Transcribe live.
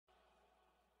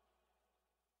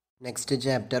Next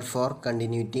chapter for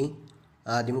continuity.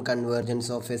 ആദ്യം convergence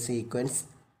of A sequence.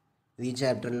 ഈ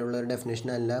ചാപ്റ്ററിലുള്ള ഒരു ഡെഫിനേഷൻ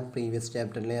അല്ല, പ്രീവിയസ്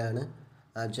ചാപ്റ്ററിലെയാണ്.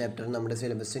 ആ ചാപ്റ്റർ നമ്മുടെ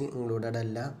സിലബസിൽ ഇൻക്ലൂഡഡ്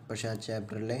അല്ല, പക്ഷേ ആ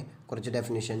ചാപ്റ്ററിലെ കുറച്ച്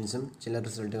ഡെഫിനിഷൻസും ചില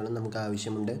റിസൾട്ടുകളും നമുക്ക്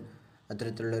ആവശ്യമുണ്ട്.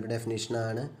 അത്തരത്തിലുള്ളൊരു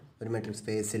ഡെഫിനേഷനാണ് ഒരു മെട്രിക്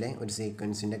സ്പേസിലെ ഒരു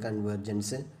സീക്വൻസിൻ്റെ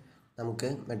കൺവേർജൻസ്.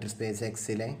 നമുക്ക് മെട്രിക് സ്പേസ്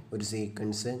എക്സിലെ ഒരു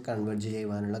സീക്വൻസ് കൺവേർജ്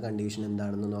ചെയ്യുവാനുള്ള കണ്ടീഷൻ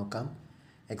എന്താണെന്ന് നോക്കാം.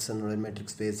 എക്സ് എന്നുള്ളൊരു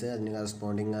മെട്രിക് സ്പേസ്, അതിന്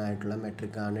കറസ്പോണ്ടിങ് ആയിട്ടുള്ള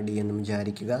മെട്രിക്കാണ് ഡി എന്ന്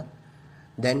വിചാരിക്കുക.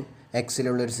 Then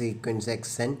എക്സിലുള്ളൊരു sequence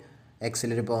X N,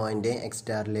 എക്സിലൊരു point X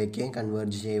സ്റ്റാറിലേക്ക്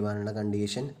converge ചെയ്യുവാനുള്ള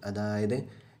കണ്ടീഷൻ, അതായത്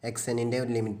എക്സ് എന്നിൻ്റെ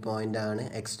ഒരു ലിമിറ്റ് പോയിൻ്റാണ്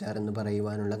എക്സ് സ്റ്റാർ എന്ന്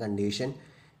പറയുവാനുള്ള കണ്ടീഷൻ.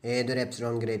 ഏതൊരു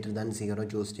എപ്സിലോൺ ഗ്രേറ്റർ ദാൻ 0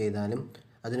 ചൂസ് ചെയ്താലും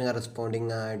അതിന്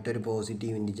കറസ്പോണ്ടിങ് ആയിട്ടൊരു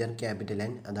പോസിറ്റീവ് ഇൻറ്റിജർ ക്യാപിറ്റൽ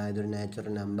എൻ, അതായത് ഒരു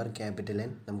നാച്ചുറൽ നമ്പർ ക്യാപിറ്റൽ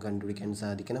എൻ നമുക്ക് കണ്ടുപിടിക്കാൻ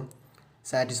സാധിക്കണം.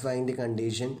 Satisfying the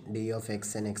condition D of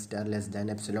X N X star less than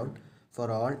epsilon for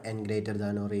all N greater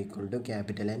than or equal to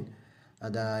capital N.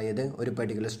 അതായത് ഒരു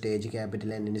particular stage capital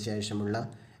എന്നിന് ശേഷമുള്ള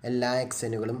എല്ലാ എക്സ്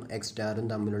എന്നുകളും എക്സ് സ്റ്റാറും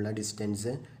തമ്മിലുള്ള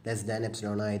distance less than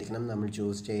epsilon ആയിരിക്കണം. നമ്മൾ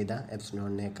choose ചെയ്ത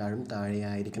എപ്സിലോണിനേക്കാളും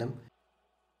താഴെയായിരിക്കണം.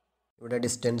 ഇവിടെ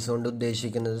ഡിസ്റ്റൻസ് കൊണ്ട്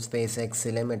ഉദ്ദേശിക്കുന്നത് സ്പേസ്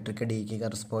എക്സിലെ മെട്രിക് ഡിക്ക്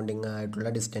കറസ്പോണ്ടിങ് ആയിട്ടുള്ള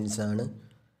ഡിസ്റ്റൻസ് ആണ്.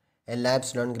 എല്ലാ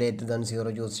എപ്സിലോൺ ഗ്രേറ്റർ ദാൻ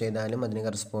 0 ചൂസ് ചെയ്താലും അതിന്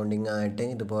കറസ്പോണ്ടിങ് ആയിട്ട്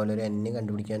ഇതുപോലൊരു എൻ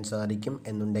കണ്ടുപിടിക്കാൻ സാധിക്കും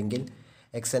എന്നുണ്ടെങ്കിൽ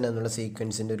എക്സ് എൻ എന്നുള്ള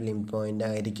സീക്വൻസിൻ്റെ ഒരു ലിമിറ്റ് പോയിൻ്റ്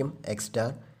ആയിരിക്കും എക്സ്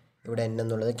സ്റ്റാർ. ഇവിടെ എൻ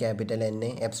എന്നുള്ളത് ക്യാപിറ്റൽ എൻ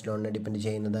എപ്സിലോണിനെ ഡിപ്പെൻഡ്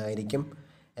ചെയ്യുന്നതായിരിക്കും.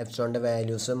 എപ്സിലോണിൻ്റെ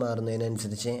വാല്യൂസ്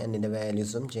മാറുന്നതിനനുസരിച്ച് എന്നിൻ്റെ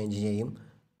വാല്യൂസും ചേഞ്ച് ചെയ്യും.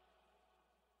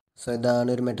 സോ ഇതാണ്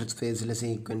ഒരു മെട്രിക് സ്പേസിലെ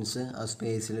സീക്വൻസ് ആ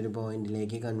സ്പേസിലൊരു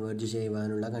പോയിന്റിലേക്ക് കൺവേർജ്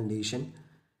ചെയ്യുവാനുള്ള കണ്ടീഷൻ.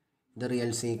 ഇത്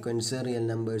റിയൽ സീക്വൻസ് റിയൽ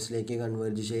നമ്പേഴ്സിലേക്ക്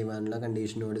കൺവേർജ് ചെയ്യുവാനുള്ള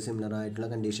കണ്ടീഷനോട് സിമിലർ ആയിട്ടുള്ള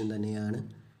കണ്ടീഷൻ തന്നെയാണ്.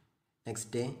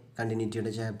 നെക്സ്റ്റ്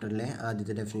കണ്ടിന്യൂറ്റിയുടെ ചാപ്റ്ററിലെ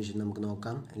ആദ്യത്തെ ഡെഫിനിഷൻ നമുക്ക്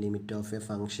നോക്കാം. Limit of A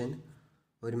function.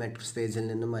 ഒരു മെട്രിക് സ്പേസിൽ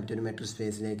നിന്നും മറ്റൊരു മെട്രിക്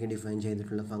സ്പേസിലേക്ക് ഡിഫൈൻ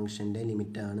ചെയ്തിട്ടുള്ള ഫംഗ്ഷൻ്റെ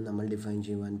ലിമിറ്റാണ് നമ്മൾ ഡിഫൈൻ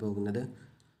ചെയ്യുവാൻ പോകുന്നത്.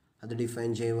 അത്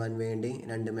ഡിഫൈൻ ചെയ്യുവാൻ വേണ്ടി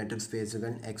രണ്ട് മെട്രിക്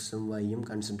സ്പേസുകൾ എക്സും വൈയും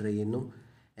കൺസിഡർ ചെയ്യുന്നു.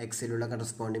 എക്സിലുള്ള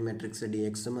കറസ്പോണ്ടിങ് മെട്രിക്സ് ഡി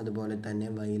എക്സും അതുപോലെ തന്നെ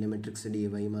വൈയിലെ മെട്രിക്സ് ഡി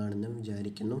വൈയും ആണെന്ന്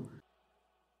വിചാരിക്കുന്നു.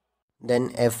 ദെൻ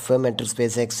എഫ് മെട്രിക്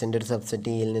സ്പേസ് എക്സിൻ്റെ ഒരു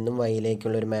സബ്സെറ്റ് ഇയിൽ നിന്നും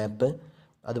വൈയിലേക്കുള്ളൊരു മാപ്പ്,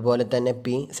 അതുപോലെ തന്നെ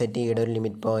പി സെറ്റ് ഇയുടെ ഒരു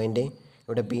ലിമിറ്റ് പോയിൻ്റ്.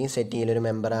 ഇവിടെ പി സെറ്റ് ഇയിലൊരു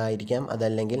മെമ്പർ ആയിരിക്കാം,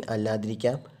 അതല്ലെങ്കിൽ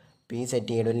അല്ലാതിരിക്കാം. പി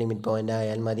സെറ്റ് ഇയുടെ ഒരു ലിമിറ്റ് പോയിൻ്റ്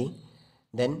ആയാൽ മതി.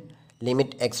 Then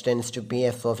limit x tends to P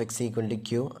F of X equal to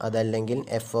Q, അതല്ലെങ്കിൽ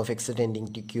F of X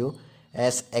tending to Q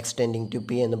as X tending to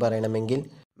P എന്ന് പറയണമെങ്കിൽ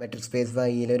മെട്രിക് സ്പേസ്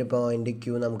വൈയിലെ ഒരു പോയിൻ്റ്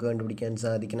ക്യൂ നമുക്ക് കണ്ടുപിടിക്കാൻ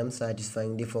സാധിക്കണം.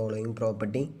 Satisfying the following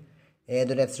property.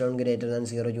 ഏതൊരു epsilon greater than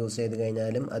 0 choose ചെയ്ത്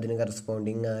കഴിഞ്ഞാലും അതിന്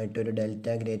കറസ്പോണ്ടിങ് ആയിട്ടൊരു ഡെൽറ്റ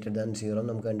ഗ്രേറ്റർ ദാൻ 0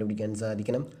 നമുക്ക് കണ്ടുപിടിക്കാൻ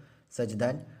സാധിക്കണം. Such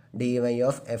that D Y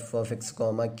of F of X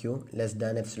comma Q less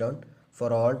than epsilon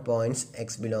for all points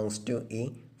X belongs to E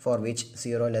four which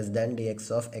 0 less than D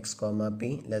X of X comma P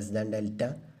less than delta.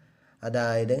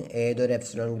 അതായത് ഏതൊരു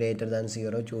epsilon greater than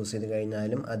 0 choose ചെയ്ത്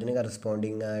കഴിഞ്ഞാലും അതിന്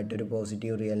corresponding ആയിട്ടൊരു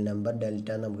positive real number delta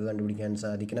നമുക്ക് കണ്ടുപിടിക്കാൻ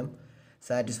സാധിക്കണം.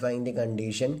 Satisfying the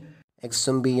condition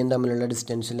എക്സും ബിയും തമ്മിലുള്ള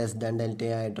ഡിസ്റ്റൻസ് ലെസ് ദാൻ ഡെൽറ്റ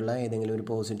ആയിട്ടുള്ള ഏതെങ്കിലും ഒരു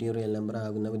പോസിറ്റീവ് റിയൽ നമ്പർ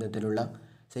ആകുന്ന വിധത്തിലുള്ള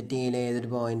സെറ്റ് ചെയ്യിലെ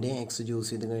ഏതൊരു പോയിൻ്റ് എക്സ് ചൂസ്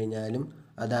ചെയ്ത് കഴിഞ്ഞാലും,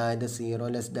 അതായത് 0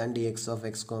 less than D X of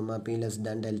X comma P less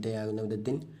than delta ആകുന്ന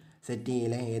വിധത്തിൽ സെറ്റ്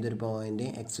ചെയ്യിലെ ഏതൊരു പോയിൻ്റ്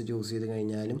എക്സ് ചൂസ് ചെയ്ത്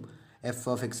കഴിഞ്ഞാലും എഫ്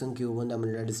ഓഫ് എക്സും ക്യൂബും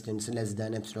തമ്മിലുള്ള ഡിസ്റ്റൻസ് ലെസ്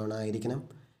ദാൻ എപ്സിലോൺ ആയിരിക്കണം.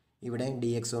 ഇവിടെ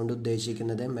ഡി എക്സ് കൊണ്ട്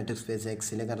ഉദ്ദേശിക്കുന്നത് മെട്രിക് സ്പേസ്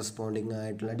എക്സിലെ കറസ്പോണ്ടിങ്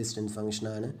ആയിട്ടുള്ള ഡിസ്റ്റൻസ്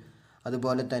ഫംഗ്ഷനാണ്.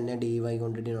 അതുപോലെ തന്നെ ഡി വൈ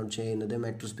കൊണ്ട് ഡിനോട്ട് ചെയ്യുന്നത്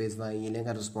മെട്രിക് സ്പേസ് വൈയിലെ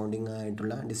കറസ്പോണ്ടിങ്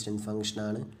ആയിട്ടുള്ള ഡിസ്റ്റൻസ്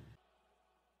ഫംഗ്ഷനാണ്.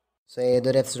 സോ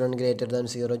ഏതൊരു എപ്സിലോൺ ഗ്രേറ്റർ ദാൻ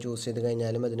 0 ചൂസ് ചെയ്ത്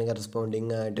കഴിഞ്ഞാലും അതിന്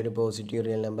കറസ്പോണ്ടിങ് ആയിട്ടൊരു പോസിറ്റീവ്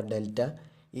റിയൽ നമ്പർ ഡെൽറ്റ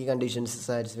ഈ കണ്ടീഷൻസ്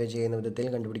സാറ്റിസ്ഫൈ ചെയ്യുന്ന വിധത്തിൽ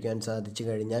കണ്ടുപിടിക്കാൻ സാധിച്ചു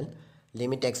കഴിഞ്ഞാൽ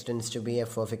limit x tends to B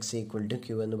F of X equal to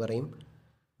Q എന്ന് പറയും.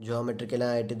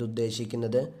 ജോമെട്രിക്കലായിട്ട് ഇത്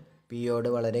ഉദ്ദേശിക്കുന്നത് പിയോട്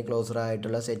വളരെ ക്ലോസർ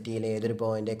ആയിട്ടുള്ള സെറ്റിയിലെ ഏതൊരു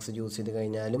പോയിൻ്റ് എക്സ് ചൂസ് ചെയ്ത്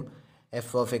കഴിഞ്ഞാലും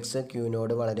എഫ് ഓഫ് എക്സ്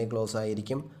ക്യൂവിനോട് വളരെ ക്ലോസ്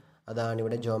ആയിരിക്കും. അതാണ്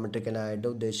ഇവിടെ ജോമെട്രിക്കലായിട്ട്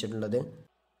ഉദ്ദേശിച്ചിട്ടുള്ളത്.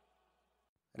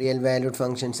 റിയൽ വാല്യൂഡ്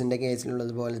ഫംഗ്ഷൻസിൻ്റെ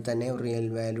കേസിലുള്ളതുപോലെ തന്നെ റിയൽ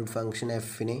വാല്യൂഡ് ഫംഗ്ഷൻ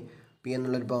എഫിന് പി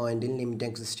എന്നുള്ളൊരു പോയിൻറ്റിൽ ലിമിറ്റ്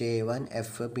എക്സിസ്റ്റ് ചെയ്യുവാൻ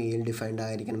എഫ് പിയിൽ ഡിഫൈൻഡ്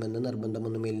ആയിരിക്കണമെന്ന്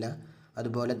നിർബന്ധമൊന്നുമില്ല.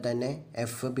 അതുപോലെ തന്നെ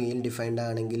എഫ് പിയിൽ ഡിഫൈൻഡ്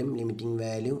ആണെങ്കിലും limiting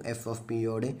value F of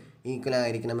പിയോട് equal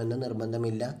ആയിരിക്കണമെന്ന്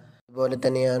നിർബന്ധമില്ല. അതുപോലെ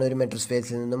തന്നെയാണ് ഒരു മെട്രിക്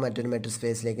സ്പേസിൽ നിന്നും മറ്റൊരു മെട്രിക്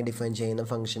സ്പേസിലേക്ക് ഡിഫൈൻ ചെയ്യുന്ന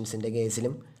ഫംഗ്ഷൻസിൻ്റെ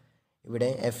കേസിലും. ഇവിടെ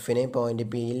എഫിന് പോയിൻ്റ്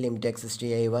പിയിൽ ലിമിറ്റ് എക്സിസ്റ്റ്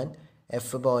ചെയ്യുവാൻ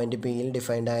എഫ് പോയിൻ്റ് പിയിൽ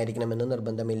ഡിഫൈൻഡ് ആയിരിക്കണമെന്ന്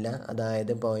നിർബന്ധമില്ല.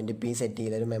 അതായത് പോയിൻ്റ് പി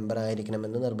സെറ്റിയിലൊരു മെമ്പർ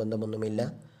ആയിരിക്കണമെന്ന് നിർബന്ധമൊന്നുമില്ല.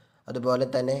 അതുപോലെ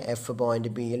തന്നെ എഫ്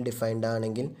പോയിൻ്റ് പിയിൽ ഡിഫൈൻഡ്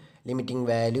ആണെങ്കിൽ limiting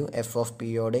value F of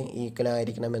പിയോട് equal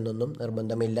ആയിരിക്കണമെന്നൊന്നും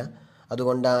നിർബന്ധമില്ല.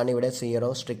 അതുകൊണ്ടാണ് ഇവിടെ 0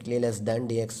 strictly less than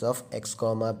D X of X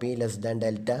comma P less than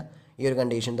delta ഈ ഒരു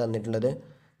കണ്ടീഷൻ തന്നിട്ടുള്ളത്.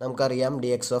 നമുക്കറിയാം D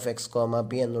X of X comma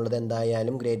P എന്നുള്ളത്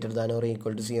എന്തായാലും greater than or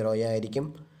equal to 0 ആയിരിക്കും.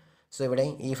 സോ ഇവിടെ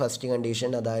ഈ ഫസ്റ്റ് കണ്ടീഷൻ,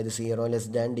 അതായത് 0 less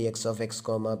than D X of X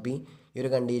comma P ഈ ഒരു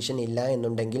കണ്ടീഷൻ ഇല്ല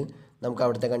എന്നുണ്ടെങ്കിൽ നമുക്ക്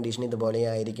അവിടുത്തെ കണ്ടീഷൻ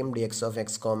ഇതുപോലെയായിരിക്കും D X of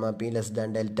X comma P less than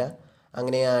delta.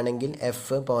 അങ്ങനെയാണെങ്കിൽ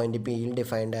എഫ് പോയിന്റ് പിയിൽ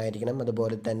ഡിഫൈൻഡ് ആയിരിക്കണം.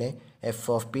 അതുപോലെ തന്നെ എഫ്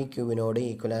ഓഫ് പി ക്യൂവിനോട്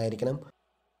ഈക്വൽ ആയിരിക്കണം.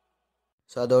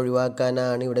 സോ അത്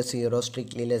ഒഴിവാക്കാനാണ് ഇവിടെ 0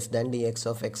 strictly less than D X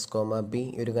of X comma P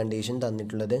ഈ ഒരു കണ്ടീഷൻ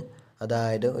തന്നിട്ടുള്ളത്.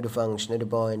 അതായത് ഒരു ഫംഗ്ഷൻ ഒരു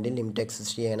പോയിന്റിൽ ലിമിറ്റ്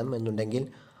എക്സിസ്റ്റ് ചെയ്യണം എന്നുണ്ടെങ്കിൽ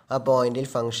ആ പോയിന്റിൽ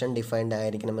ഫംഗ്ഷൻ ഡിഫൈൻഡ്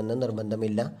ആയിരിക്കണമെന്ന്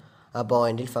നിർബന്ധമില്ല. ആ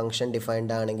പോയിന്റിൽ ഫംഗ്ഷൻ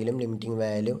ഡിഫൈൻഡ് ആണെങ്കിലും limiting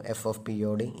value F of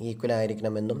പിയോട് equal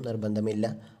ആയിരിക്കണമെന്നും നിർബന്ധമില്ല.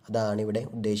 അതാണ് ഇവിടെ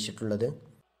ഉദ്ദേശിച്ചിട്ടുള്ളത്.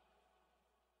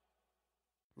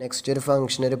 നെക്സ്റ്റ് ഒരു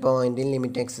ഫംഗ്ഷൻ ഒരു പോയിന്റിൽ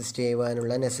ലിമിറ്റ് എക്സിസ്റ്റ്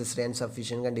ചെയ്യുവാനുള്ള നെസസറി ആൻഡ്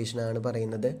സഫീഷ്യൻറ്റ് കണ്ടീഷനാണ്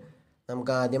പറയുന്നത്.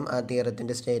 നമുക്ക് ആദ്യം ആ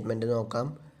തിയറത്തിൻ്റെ സ്റ്റേറ്റ്മെൻറ്റ് നോക്കാം.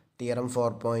 Theorem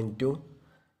 4.2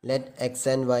 let X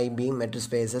and Y B metric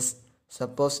spaces.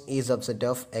 Suppose ഈ subset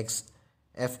of X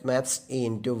F maps E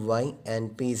into Y and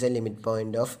P is a limit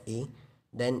point of E.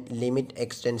 Then limit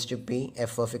x tends to P,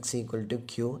 f of x equal to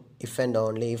Q if and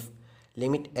only if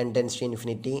limit n tends to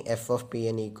infinity f of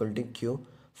Pn equal to Q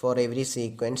for every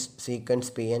sequence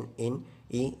Pn in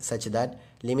E such that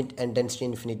limit n tends to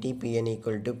infinity Pn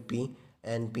equal to P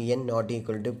and Pn not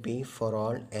equal to P for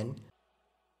all n.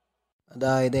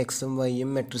 അതായത് എക്സും വൈയും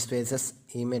metric spaces,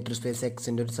 ഈ metric space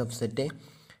എക്സിൻ്റെ ഒരു subset,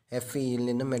 F ഇയിൽ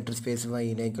നിന്നും metric space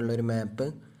വൈയിലേക്കുള്ള ഒരു മാപ്പ്,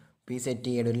 P set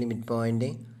ചെയ്യേണ്ട ഒരു ലിമിറ്റ് പോയിൻ്റ്.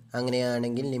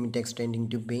 അങ്ങനെയാണെങ്കിൽ limit extending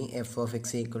to P F of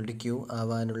X equal to Q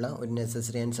ആവാനുള്ള ഒരു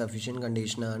നെസസറി ആൻഡ് സഫീഷ്യൻറ്റ്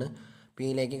കണ്ടീഷനാണ്.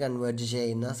 പിയിലേക്ക് കൺവേർട്ട്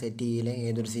ചെയ്യുന്ന സെറ്റ് ഇയിലെ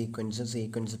ഏതൊരു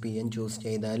സീക്വൻസ് പി എൻ ചൂസ്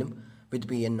ചെയ്താലും with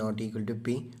P N not equal to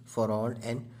P for all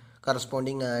N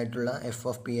corresponding ആയിട്ടുള്ള F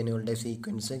of P എന്നുകളുടെ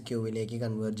sequence ക്യൂവിലേക്ക്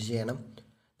convert ചെയ്യണം.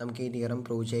 നമുക്ക് ഈ തിയറം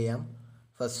പ്രൂവ് ചെയ്യാം.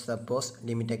 First suppose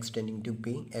limit extending to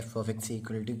P F of X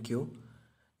equal to Q.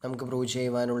 നമുക്ക് prove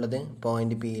ചെയ്യുവാനുള്ളത്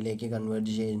point പിയിലേക്ക് convert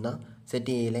ചെയ്യുന്ന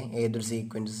set ഇയിലെ ഏതൊരു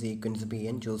sequence P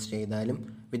N choose ചെയ്താലും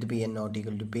with P N not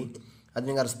equal to P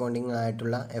അതിന് കറസ്പോണ്ടിങ്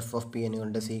ആയിട്ടുള്ള F of P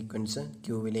എന്നുകളുടെ sequence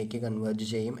ക്യൂവിലേക്ക് convert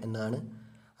ചെയ്യും എന്നാണ്.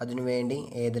 അതിനുവേണ്ടി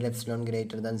ഏതൊരു എപ്സിലോൺ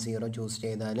ഗ്രേറ്റർ ദാൻ 0 ചൂസ്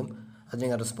ചെയ്താലും അതിന്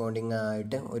കറസ്പോണ്ടിങ്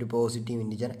ആയിട്ട് ഒരു പോസിറ്റീവ്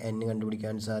ഇൻറ്റിജർ n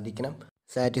കണ്ടുപിടിക്കാൻ സാധിക്കണം.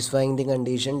 Satisfying the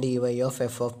condition dy of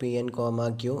f of pn,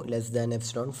 q less than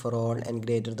epsilon for all n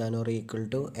greater than or equal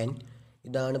to n.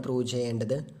 ഇതാണ് പ്രൂവ്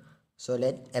ചെയ്യേണ്ടത്. So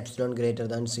let epsilon greater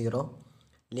than 0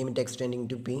 limit extending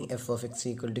to P F of X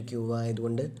equal to Q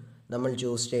ആയതുകൊണ്ട് നമ്മൾ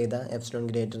choose ചെയ്ത epsilon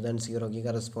greater than 0ക്ക്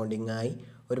corresponding ആയി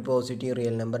ഒരു positive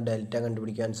real number delta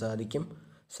കണ്ടുപിടിക്കാൻ സാധിക്കും.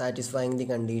 Satisfying the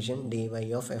condition dy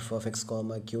of f of x,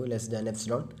 q less than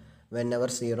epsilon whenever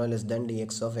 0 less than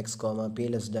dx of x, p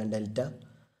less than delta.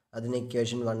 അതിന്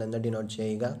equation 1 എന്ന് denote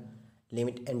ചെയ്യുക.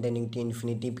 Limit n tending to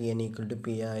infinity P N equal to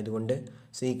P ആയതുകൊണ്ട്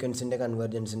സീക്വൻസിൻ്റെ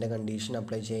കൺവേർജൻസിൻ്റെ condition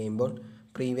apply ചെയ്യുമ്പോൾ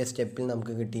previous സ്റ്റെപ്പിൽ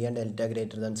നമുക്ക് കിട്ടിയ delta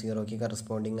greater than 0ക്ക്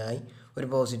corresponding ആയി ഒരു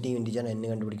പോസിറ്റീവ് ഇൻറ്റിജർ n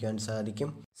കണ്ടുപിടിക്കാൻ സാധിക്കും.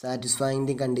 Satisfying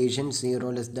the condition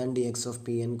 0 less than D X of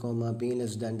P N, P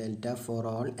less than delta for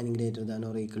all n greater than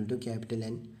or equal to capital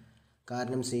N.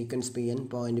 കാരണം sequence P end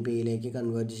point പിയിലേക്ക്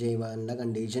convert ചെയ്യുവാനുള്ള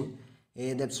condition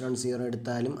ഏത് epsilon 0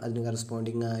 എടുത്താലും അതിന്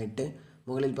corresponding ആയിട്ട്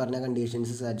മുകളിൽ പറഞ്ഞ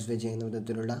conditions satisfy ചെയ്യുന്ന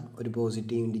വിധത്തിലുള്ള ഒരു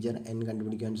പോസിറ്റീവ് ഇൻറ്റിജർ n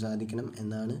കണ്ടുപിടിക്കാൻ സാധിക്കണം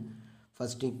എന്നാണ്.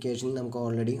 ഫസ്റ്റ് ഇക്വേഷനിൽ നമുക്ക്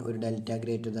ഓൾറെഡി ഒരു ഡെൽറ്റ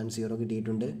ഗ്രേറ്റർ ദാൻ 0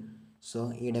 കിട്ടിയിട്ടുണ്ട്. സോ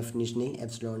ഈ ഡെഫിനിഷനിൽ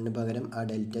എപ്സിലോണിന് പകരം ആ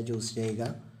ഡെൽറ്റ ചൂസ് ചെയ്യുക.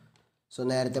 സോ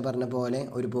നേരത്തെ പറഞ്ഞ പോലെ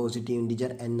ഒരു പോസിറ്റീവ്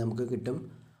ഇൻറ്റിജർ n നമുക്ക് കിട്ടും.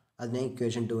 അതിനെ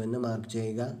ഇക്വേഷൻ 2 എന്ന് മാർക്ക്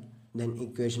ചെയ്യുക. ദെൻ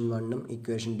ഇക്വേഷൻ 1ഉം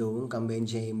ഇക്വേഷൻ 2ഉം കമ്പൈൻ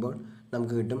ചെയ്യുമ്പോൾ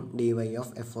നമുക്ക് കിട്ടും dy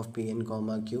of F of P N,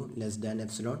 q less than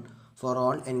epsilon for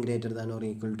all n greater than or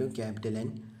equal to capital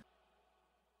N.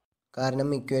 കാരണം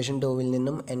ഇക്വേഷൻ 2വിൽ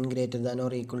നിന്നും n greater than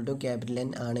or equal to capital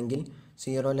N ആണെങ്കിൽ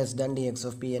 0 less than D X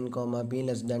of P N, P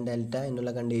less than delta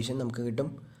എന്നുള്ള condition നമുക്ക് കിട്ടും.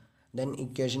 Then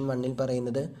equation 1ൽ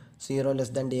പറയുന്നത് 0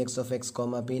 less than D X of X,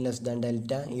 P less than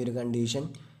delta ഈ ഒരു condition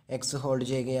X hold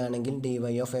ചെയ്യുകയാണെങ്കിൽ dy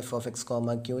of F of X,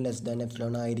 q less than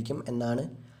epsilon ആയിരിക്കും എന്നാണ്.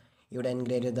 ഇവിടെ n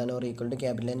greater than or equal to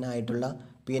capital N ആയിട്ടുള്ള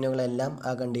P എന്നുകളെല്ലാം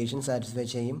ആ condition satisfy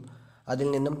ചെയ്യും. അതിൽ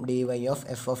നിന്നും dy of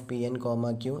F of P N,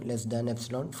 q less than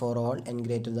epsilon for all n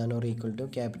greater than or equal to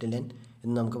capital N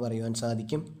എന്ന് നമുക്ക് പറയുവാൻ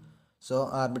സാധിക്കും. So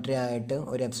arbitrary ആയിട്ട്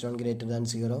ഒരു എപ്സിലോൺ ഗ്രേറ്റർ ദാൻ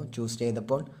 0 ചൂസ്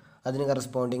ചെയ്തപ്പോൾ അതിന്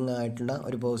കറസ്പോണ്ടിങ് ആയിട്ടുള്ള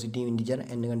ഒരു പോസിറ്റീവ് ഇൻറ്റിജർ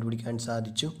n കണ്ടുപിടിക്കാൻ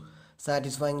സാധിച്ചു.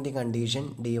 Satisfying the condition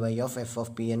dy of F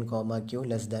of P N, q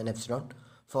less than epsilon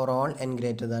for all n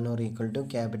greater than or equal to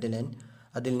capital N.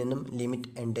 അതിൽ നിന്നും limit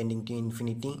n tending to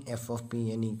infinity F of P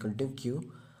N equal to q.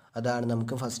 അതാണ്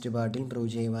നമുക്ക് first പാർട്ടിൽ prove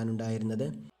ചെയ്യുവാനുണ്ടായിരുന്നത്.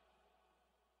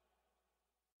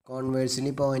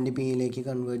 Conversely point പിയിലേക്ക്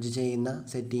convert ചെയ്യുന്ന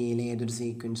set ഇയിലെ ഏതൊരു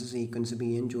sequence P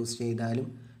N choose ചെയ്താലും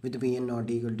with P N not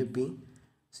equal to P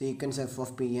sequence F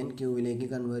of P N ക്യൂവിലേക്ക്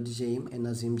convert ചെയ്യും എന്ന്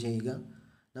assume ചെയ്യുക.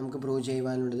 നമുക്ക് prove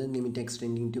ചെയ്യുവാനുള്ളത് limit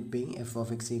extending to P F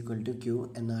of X equal to Q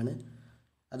എന്നാണ്.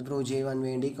 അത് prove ചെയ്യുവാൻ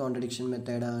വേണ്ടി കോൺട്രഡിക്ഷൻ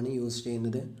മെത്തേഡാണ് യൂസ്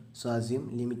ചെയ്യുന്നത്. So assume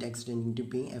limit extending to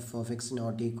P F of X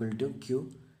not equal to Q.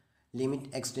 Limit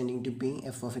extending to P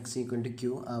F of X equal to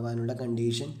Q ആവാനുള്ള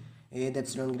condition ഏത്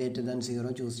epsilon greater than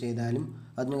 0 choose ചെയ്താലും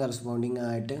അതിന് corresponding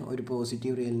ആയിട്ട് ഒരു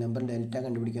positive real number delta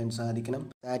കണ്ടുപിടിക്കാൻ സാധിക്കണം.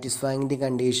 Satisfying the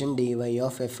condition D Y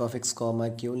of F of X comma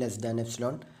Q less than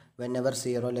epsilon whenever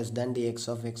 0 less than dx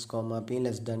of x comma p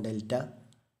less than delta.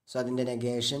 So അതിൻ്റെ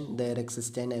negation there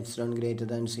exists an epsilon greater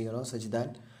than 0 such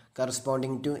that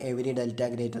corresponding to every delta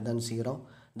greater than 0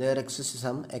 there exists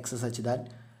some x such that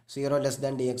 0 less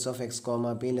than dx of x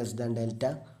comma p less than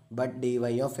delta but dy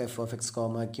of f of x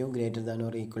comma q greater than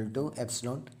or equal to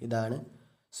epsilon. ഇതാണ്.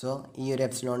 So ഈ ഒരു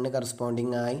എപ്സിലോണിന്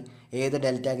corresponding ആയി ഏത്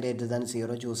delta greater than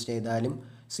 0 choose ചെയ്താലും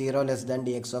 0 less than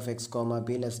dx of x comma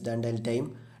p less than ഡെൽറ്റയും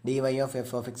dy of f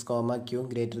of x comma q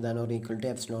greater than or equal to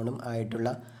എപ്സിലോണും ആയിട്ടുള്ള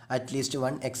at least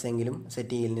 1 X എങ്കിലും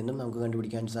set യിൽ നിന്നും നമുക്ക്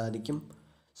കണ്ടുപിടിക്കാൻ സാധിക്കും.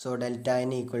 So delta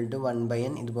n equal to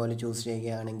 1/n ഇതുപോലെ choose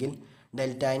ചെയ്യുകയാണെങ്കിൽ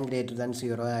delta n greater than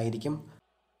 0 ആയിരിക്കും.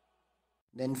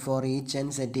 Then for each n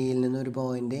set യിൽ നിന്ന് ഒരു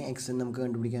പോയിൻ്റ് എക്സ് എന്ന് നമുക്ക്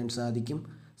കണ്ടുപിടിക്കാൻ സാധിക്കും.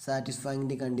 Satisfying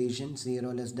the condition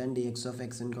 0 less than dx of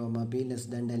x n comma p less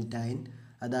than delta n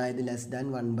അതായത് less than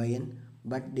 1/n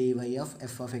but dy of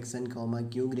f of x n comma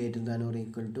q greater than or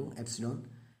equal to epsilon.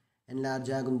 n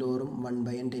large ആകും തോറും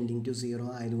 1/n tending to 0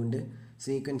 ആയതുകൊണ്ട്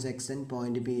sequence X end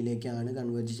point പിയിലേക്കാണ്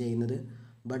converge ചെയ്യുന്നത്.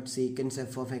 But sequence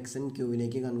F of X N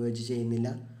ക്യൂവിലേക്ക് converge ചെയ്യുന്നില്ല.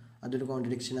 അതൊരു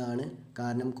കോൺട്രഡിക്ഷനാണ്.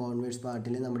 കാരണം converse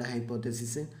പാർട്ടിൽ നമ്മുടെ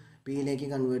hypothesis പിയിലേക്ക്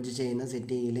കൺവേർജ് ചെയ്യുന്ന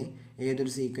സെറ്റ് ഇയിലെ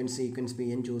ഏതൊരു സീക്വൻസ് പി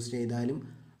എൻ ചൂസ് ചെയ്താലും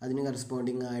അതിന്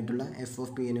കറസ്പോണ്ടിങ് ആയിട്ടുള്ള F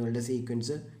of P എനുകളുടെ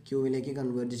sequence ക്യൂവിലേക്ക്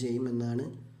converge ചെയ്യും എന്നാണ്.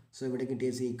 സോ ഇവിടെ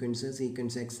കിട്ടിയ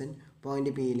സീക്വൻസ് എക്സ് എൻ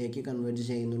പോയിന്റ് പിയിലേക്ക് കൺവേർജ്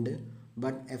ചെയ്യുന്നുണ്ട്.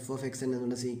 But F of X N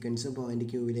എന്നുള്ള സീക്വൻസ് പോയിന്റ്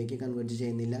ക്യൂവിലേക്ക് കൺവേർട്ട്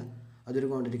ചെയ്യുന്നില്ല. അതൊരു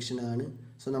കോൺട്രഡിക്ഷൻ ആണ്.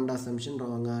 സോ നമ്മുടെ അസംഷൻ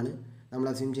റോങ് ആണ്. നമ്മൾ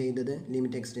അസ്യൂം ചെയ്തത്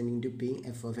limit extending to P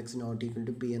F of X not equal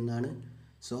to P എന്നാണ്.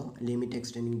 So limit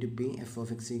extending to P F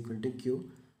of X equal to Q.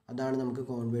 അതാണ് നമുക്ക്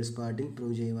കോൺവേഴ്സ് പാർട്ടിൽ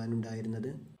പ്രൂവ് ചെയ്യുവാനുണ്ടായിരുന്നത്.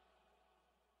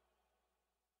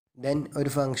 ദെൻ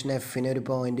ഒരു ഫംഗ്ഷൻ എഫിന് ഒരു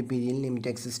പോയിന്റ് പിയിൽ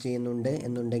ലിമിറ്റ് എക്സിസ്റ്റ് ചെയ്യുന്നുണ്ട്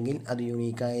എന്നുണ്ടെങ്കിൽ അത്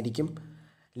യുണീക്കായിരിക്കും.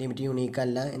 ലിമിറ്റ് യുണീക്ക്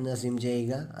അല്ല എന്ന് അസ്യൂം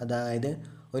ചെയ്യുക. അതായത്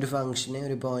ഒരു ഫംഗ്ഷന്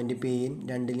ഒരു പോയിന്റ് പിയിൽ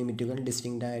രണ്ട് ലിമിറ്റുകൾ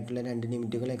ഡിസ്റ്റിങ്ക്റ്റ് ആയിട്ടുള്ള രണ്ട്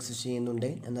ലിമിറ്റുകൾ എക്സിസ്റ്റ് ചെയ്യുന്നുണ്ട്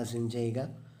എന്ന് അസ്യൂം ചെയ്യുക.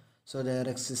 So there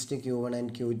exist q1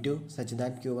 and q2 such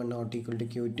that q1 not equal to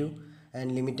q2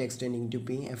 and limit extending to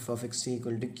P F of X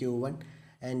equal to q1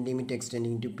 and limit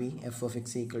extending to P F of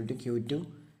X equal to q2.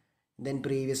 Then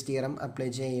previous theorem apply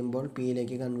ചെയ്യുമ്പോൾ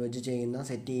പിയിലേക്ക് converge ചെയ്യുന്ന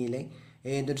സെറ്റിയിലെ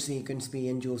ഏതൊരു sequence P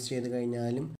N choose ചെയ്ത്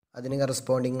കഴിഞ്ഞാലും അതിന്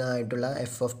corresponding ആയിട്ടുള്ള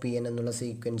F of P N എന്നുള്ള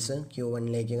sequence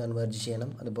q1ലേക്ക് converge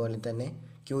ചെയ്യണം. അതുപോലെ തന്നെ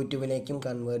q2വിലേക്കും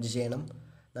കൺവേർജ് ചെയ്യണം.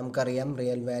 നമുക്കറിയാം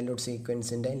റിയൽ വാല്യൂഡ്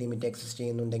സീക്വൻസിൻ്റെ ലിമിറ്റ് എക്സിസ്റ്റ്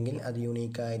ചെയ്യുന്നുണ്ടെങ്കിൽ അത്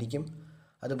യുണീക്ക് ആയിരിക്കും.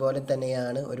 അതുപോലെ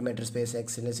തന്നെയാണ് ഒരു മെട്രിക് സ്പേസ്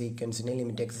എക്സിലെ സീക്വൻസിന്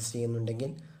ലിമിറ്റ് എക്സിസ്റ്റ് ചെയ്യുന്നുണ്ടെങ്കിൽ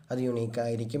അത് യുണീക്ക്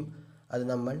ആയിരിക്കും. അത്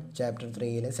നമ്മൾ ചാപ്റ്റർ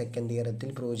 3യിലെ സെക്കൻഡ് തിയറത്തിൽ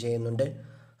പ്രൂവ് ചെയ്യുന്നുണ്ട്.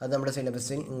 അത് നമ്മുടെ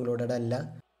സിലബസിൽ ഇൻക്ലൂഡഡ് അല്ല.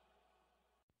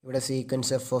 ഇവിടെ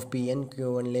sequence F of P N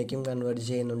q1ലേക്കും convert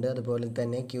ചെയ്യുന്നുണ്ട്. അതുപോലെ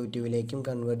തന്നെ q2വിലേക്കും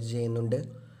കൺവേർട്ട് ചെയ്യുന്നുണ്ട്.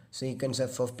 സീക്വൻസ്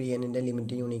എഫ് ഓഫ് പി എന്നിൻ്റെ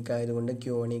ലിമിറ്റ് യുണീക്ക് ആയതുകൊണ്ട്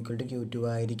q1 ഈക്വൽ ടു q2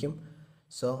 ആയിരിക്കും.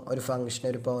 സോ ഒരു ഫംഗ്ഷൻ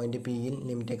ഒരു പോയിന്റ് പിയിൽ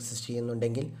ലിമിറ്റ് എക്സിസ്റ്റ്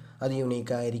ചെയ്യുന്നുണ്ടെങ്കിൽ അത്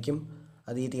യുണീക്ക് ആയിരിക്കും.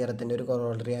 അത് ഈ തിയറത്തിൻ്റെ ഒരു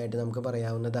കൊറോളറി ആയിട്ട് നമുക്ക്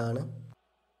പറയാവുന്നതാണ്.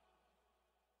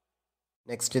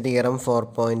 Next theorem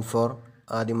 4.4.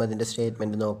 ആദ്യം അതിൻ്റെ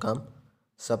സ്റ്റേറ്റ്മെൻറ്റ് നോക്കാം.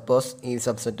 സപ്പോസ് ഈ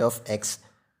subset of X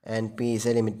and P is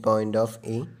A limit point of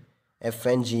E. F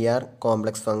and G R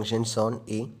complex functions on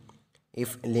E.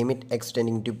 If limit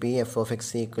extending to P F of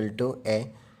X equal to A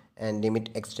and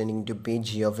limit extending to P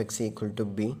G of X equal to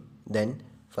B, then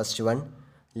first one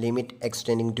limit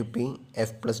extending to p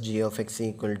f plus g of x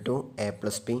equal to a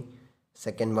plus p.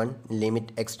 Second one, limit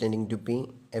extending to p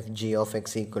f g of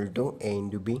x equal to a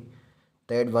into b.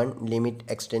 Third one, limit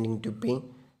extending to p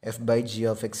f by g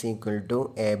of x equal to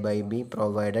a by b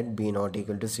provided b not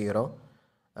equal to 0.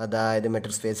 അതായത്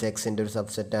metric space എക്സിൻ്റെ ഒരു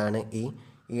സബ്സെറ്റാണ് E.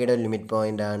 ഇയുടെ ഒരു limit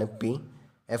point ആണ് P.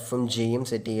 എഫും ജിയും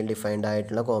സെറ്റിയിൽ defined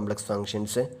ആയിട്ടുള്ള complex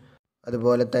functions.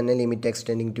 അതുപോലെ തന്നെ limit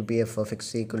extending to P F of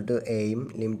X equal to എയും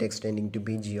limit extending to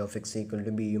P G of X equal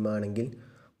to ബിയുമാണെങ്കിൽ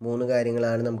മൂന്ന്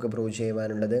കാര്യങ്ങളാണ് നമുക്ക് പ്രൂവ്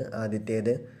ചെയ്യുവാനുള്ളത്.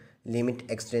 ആദ്യത്തേത് limit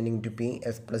extending to P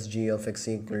F plus G of X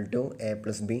equal to A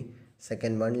plus B.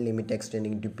 Second one limit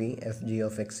extending to P F G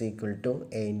of X equal to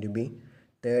A into B.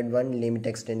 Third one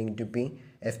limit extending to P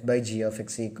F by G of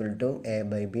X equal to A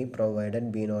by be provided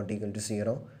B not equal to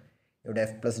 0. ഇവിടെ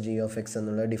F plus G of X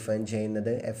എന്നുള്ളത് define ചെയ്യുന്നത്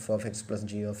F of X plus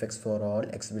G of X for all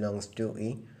X belongs to E.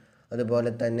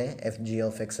 അതുപോലെ തന്നെ F G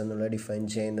of X എന്നുള്ളത് define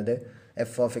ചെയ്യുന്നത്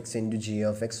F of X into G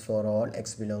of X for all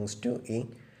X belongs to E.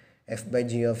 F by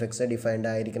G of X defined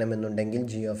ആയിരിക്കണമെന്നുണ്ടെങ്കിൽ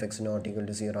G of X not equal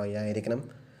to 0 ആയിരിക്കണം.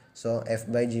 So F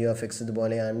by G of X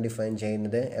ഇതുപോലെയാണ് define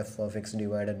ചെയ്യുന്നത്. F of X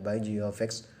divided by G of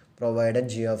X provided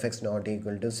G of X not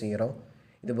equal to 0.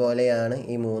 ഇതുപോലെയാണ്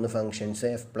ഈ 3 functions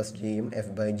F plus ജിയും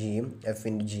F by ജിയും F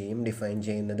into ജിയും define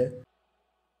ചെയ്യുന്നത്.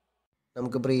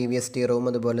 നമുക്ക് പ്രീവിയസ് തിയറവും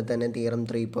അതുപോലെ തന്നെ തിയറം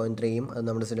 3.3യും അത്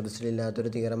നമ്മുടെ സിലബസിലില്ലാത്തൊരു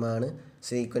തിയറമാണ്,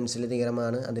 സീക്വൻസിലെ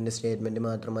തിയറമാണ്. അതിൻ്റെ സ്റ്റേറ്റ്മെൻറ്റ്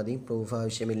മാത്രം മതി, പ്രൂഫ്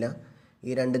ആവശ്യമില്ല.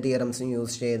 ഈ 2 തിയറംസും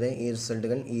യൂസ് ചെയ്ത് ഈ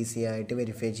റിസൾട്ടുകൾ ഈസി ആയിട്ട്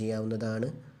വെരിഫൈ ചെയ്യാവുന്നതാണ്.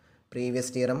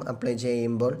 പ്രീവിയസ് തിയറം അപ്ലൈ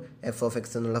ചെയ്യുമ്പോൾ എഫ് ഓഫ്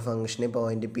എക്സ് എന്നുള്ള ഫംഗ്ഷന്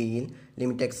പോയിൻ്റ് പിയിൽ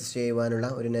ലിമിറ്റ് എക്സിസ്റ്റ് ചെയ്യുവാനുള്ള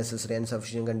ഒരു നെസസറി ആൻഡ്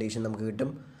സഫിഷ്യൻറ്റ് കണ്ടീഷൻ നമുക്ക്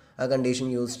കിട്ടും. ആ കണ്ടീഷൻ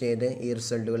യൂസ് ചെയ്ത് ഈ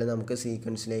റിസൾട്ടുകൾ നമുക്ക്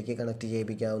സീക്വൻസിലേക്ക് കണക്ട്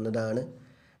ചെയ്യിപ്പിക്കാവുന്നതാണ്.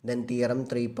 ദെൻ തിയറം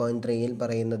 3.3യിൽ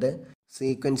പറയുന്നത്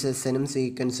സീക്വൻസ് എസ്നും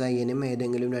സീക്വൻസ് ഐനും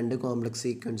ഏതെങ്കിലും 2 complex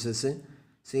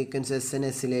sequence S N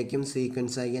എസ്സിലേക്കും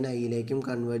sequence I N ഐയിലേക്കും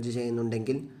converge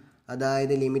ചെയ്യുന്നുണ്ടെങ്കിൽ,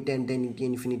 അതായത് limit N tending to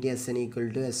infinity S N equal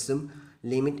to എസ്സും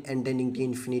limit N tending to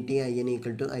infinity I N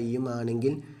equal to ഐയും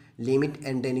ആണെങ്കിൽ, limit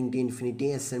N tending to infinity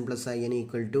S N plus I N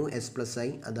equal to S plus I,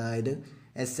 അതായത്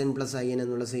S N plus I N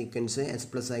എന്നുള്ള sequence S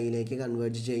plus ഐയിലേക്ക്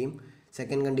converge ചെയ്യും.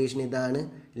 Second condition ഇതാണ്,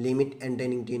 limit N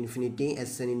tending to infinity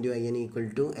S N into I N equal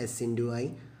to S into I,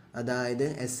 അതായത്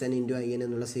S N into I N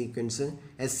എന്നുള്ള sequence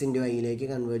S into ഐയിലേക്ക്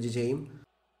converge ചെയ്യും.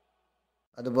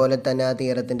 അതുപോലെ തന്നെ ആ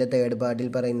തിയറത്തിൻ്റെ third പാർട്ടിൽ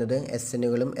പറയുന്നത് എസ്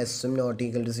എന്നുകളും എസ്സും നോട്ട്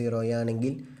ഈക്വൽ ടു 0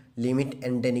 ആണെങ്കിൽ limit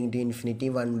N tending to infinity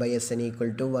 1/SN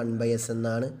equal to 1/S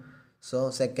എന്നാണ്. സോ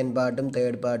സെക്കൻഡ് പാർട്ടും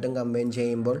തേർഡ് പാർട്ടും കമ്പൈൻ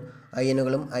ചെയ്യുമ്പോൾ ഐ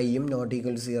എന്നുകളും ഐയും നോട്ട്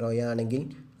ഈക്വൽ ടു 0 ആണെങ്കിൽ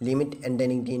limit N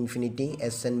tending to infinity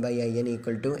SN/IN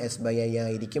equal to S/I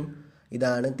ആയിരിക്കും.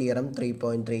 ഇതാണ് തിയറം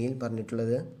 3.3യിൽ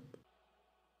പറഞ്ഞിട്ടുള്ളത്.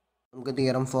 നമുക്ക്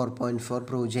തിയറം 4.4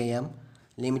 പ്രൂവ് ചെയ്യാം.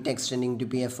 Limit extending to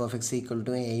P F of X equal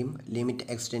to എയും limit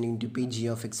extending to P G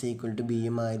of X equal to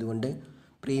ബിയും ആയതുകൊണ്ട്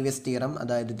previous theorem,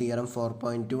 അതായത് theorem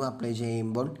 4.2 apply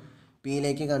ചെയ്യുമ്പോൾ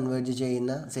പിയിലേക്ക് കൺവേർജ്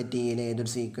ചെയ്യുന്ന സെറ്റ് ഇയിലെ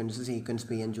ഏതൊരു സീക്വൻസ്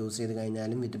പി എൻ ചൂസ് ചെയ്ത്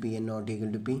കഴിഞ്ഞാലും with P N not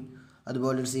equal to P,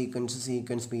 അതുപോലൊരു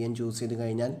സീക്വൻസ് പി എൻ ചൂസ് ചെയ്ത്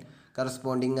കഴിഞ്ഞാൽ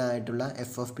കറസ്പോണ്ടിങ് ആയിട്ടുള്ള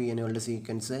F of P എന്നുകളുടെ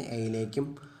sequence എയിലേക്കും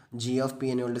G of P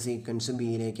എന്നുകളുടെ sequence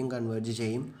ബിയിലേക്കും converge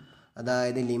ചെയ്യും.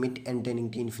 അതായത് limit N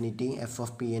tending to infinity F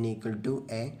of P N equal to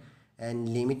A and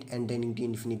limit N tending to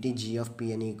infinity G of P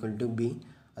N equal to B.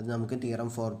 അത് നമുക്ക് theorem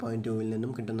 4.2ൽ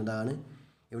നിന്നും കിട്ടുന്നതാണ്.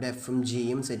 ഇവിടെ എഫും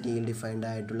ജിയും set ഇയിൽ ഡിഫൈൻഡ്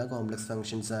ആയിട്ടുള്ള കോംപ്ലക്സ്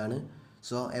ഫംഗ്ഷൻസ് ആണ്.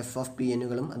 സോ എഫ് ഓഫ് പി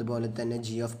എന്നുകളും അതുപോലെ തന്നെ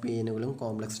G of P എന്നുകളും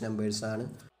complex നമ്പേഴ്സാണ്.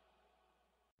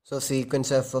 So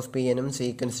sequence F of P എനും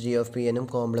sequence G of P എനും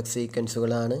complex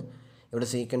സീക്വൻസുകളാണ്. ഇവിടെ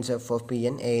sequence F of P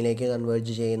N എയിലേക്ക്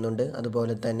കൺവേർജ് ചെയ്യുന്നുണ്ട്,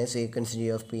 അതുപോലെ തന്നെ sequence G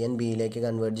of P N ബിയിലേക്ക്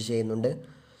converge ചെയ്യുന്നുണ്ട്.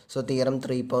 So theorem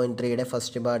 3.3യുടെ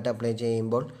first part apply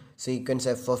ചെയ്യുമ്പോൾ sequence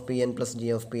F of P N plus G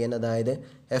of P N, അതായത്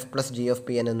F plus G of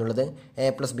P N എന്നുള്ളത് A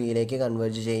plus ബിയിലേക്ക്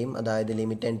converge ചെയ്യും. അതായത്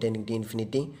limit N tending to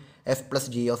infinity F plus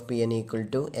G of P N equal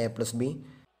to A plus B.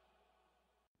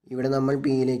 ഇവിടെ നമ്മൾ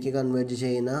പിയിലേക്ക് converge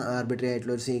ചെയ്യുന്ന arbitrary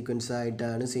ആയിട്ടുള്ള ഒരു സീക്വൻസ്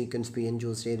ആയിട്ടാണ് സീക്വൻസ് പി എൻ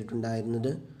ചൂസ്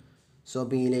ചെയ്തിട്ടുണ്ടായിരുന്നത്. സോ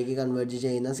പിയിലേക്ക് കൺവേർജ്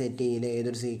ചെയ്യുന്ന സെറ്റ് ഇയിലെ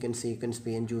ഏതൊരു സീക്വൻസ്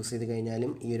പി എൻ ചൂസ് ചെയ്ത്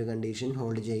കഴിഞ്ഞാലും ഈ ഒരു കണ്ടീഷൻ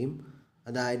ഹോൾഡ് ചെയ്യും.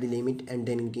 അതായത് limit N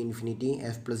tending to infinity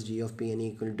F plus G of P N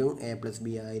equal to A plus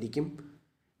B ആയിരിക്കും.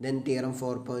 Then theorem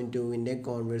 4.2വിൻ്റെ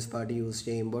converse part use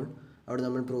ചെയ്യുമ്പോൾ അവിടെ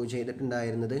നമ്മൾ പ്രൂവ്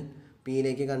ചെയ്തിട്ടുണ്ടായിരുന്നത്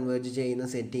പിയിലേക്ക് കൺവേർജ് ചെയ്യുന്ന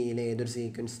സെറ്റ് ഇയിലെ ഏതൊരു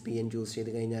സീക്വൻസ് പി എൻ ചൂസ്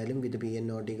ചെയ്ത് കഴിഞ്ഞാലും with P N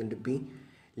not equal to P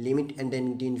limit N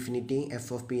tending to infinity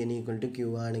F of P N equal to Q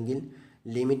ആണെങ്കിൽ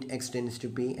limit X tends to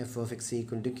P F of X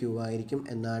equal to Q ആയിരിക്കും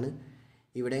എന്നാണ്.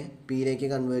 ഇവിടെ പിയിലേക്ക്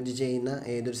converge ചെയ്യുന്ന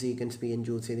ഏതൊരു sequence P N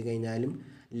choose ചെയ്ത് കഴിഞ്ഞാലും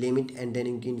limit N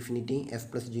tending to infinity F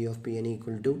plus G of P N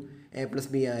equal to A plus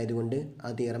B ആയതുകൊണ്ട് ആ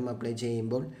തിയറം അപ്ലൈ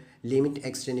ചെയ്യുമ്പോൾ limit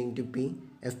X tending to P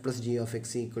F plus G of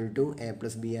X equal to A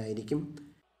plus B ആയിരിക്കും.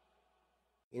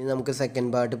 ഇനി നമുക്ക്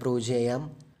second part prove ചെയ്യാം.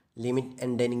 Limit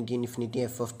N tending to infinity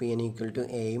F of P N equal to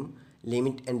എയും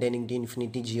limit N tending to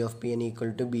infinity G of P N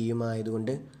equal to ബിയും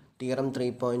ആയതുകൊണ്ട് theorem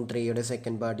 3.3യുടെ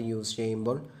second part use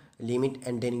ചെയ്യുമ്പോൾ limit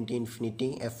N tending to infinity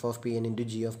F of P N into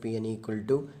G of P N equal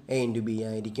to A into B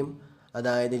ആയിരിക്കും.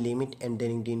 അതായത് limit N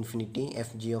tending to infinity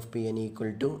F G of P N equal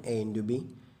to A into B.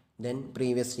 Then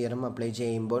previous theorem apply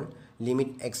ചെയ്യുമ്പോൾ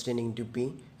limit X tending to P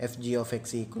F G of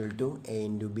X equal to A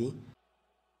into B.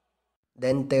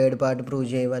 Then third part prove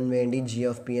ചെയ്യുവാൻ വേണ്ടി G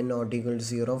of P N not equal to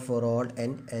 0 for all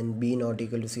N and B not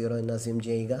equal to 0 എന്ന് assume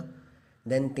ചെയ്യുക.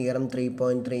 Then theorem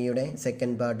 3.3യുടെ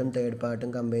second പാർട്ടും third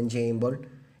പാർട്ടും combine ചെയ്യുമ്പോൾ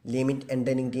limit N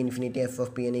tending to infinity F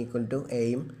of P N equal to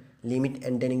എയും limit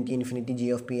N tending to infinity G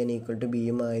of P N equal to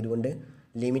ബിയും ആയതുകൊണ്ട്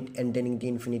limit N tending to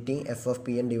infinity F of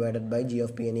P N divided by G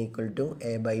of P N equal to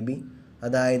A by B.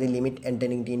 അതായത് limit N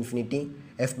tending to infinity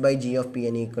F by G of P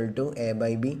N equal to A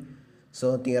by B. So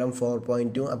theorem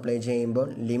 4.2 apply ചെയ്യുമ്പോൾ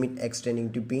limit X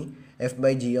tending to P F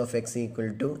by G of X equal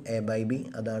to A by B.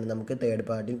 അതാണ് നമുക്ക് third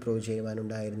പാർട്ടിൽ prove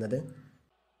ചെയ്യുവാനുണ്ടായിരുന്നത്.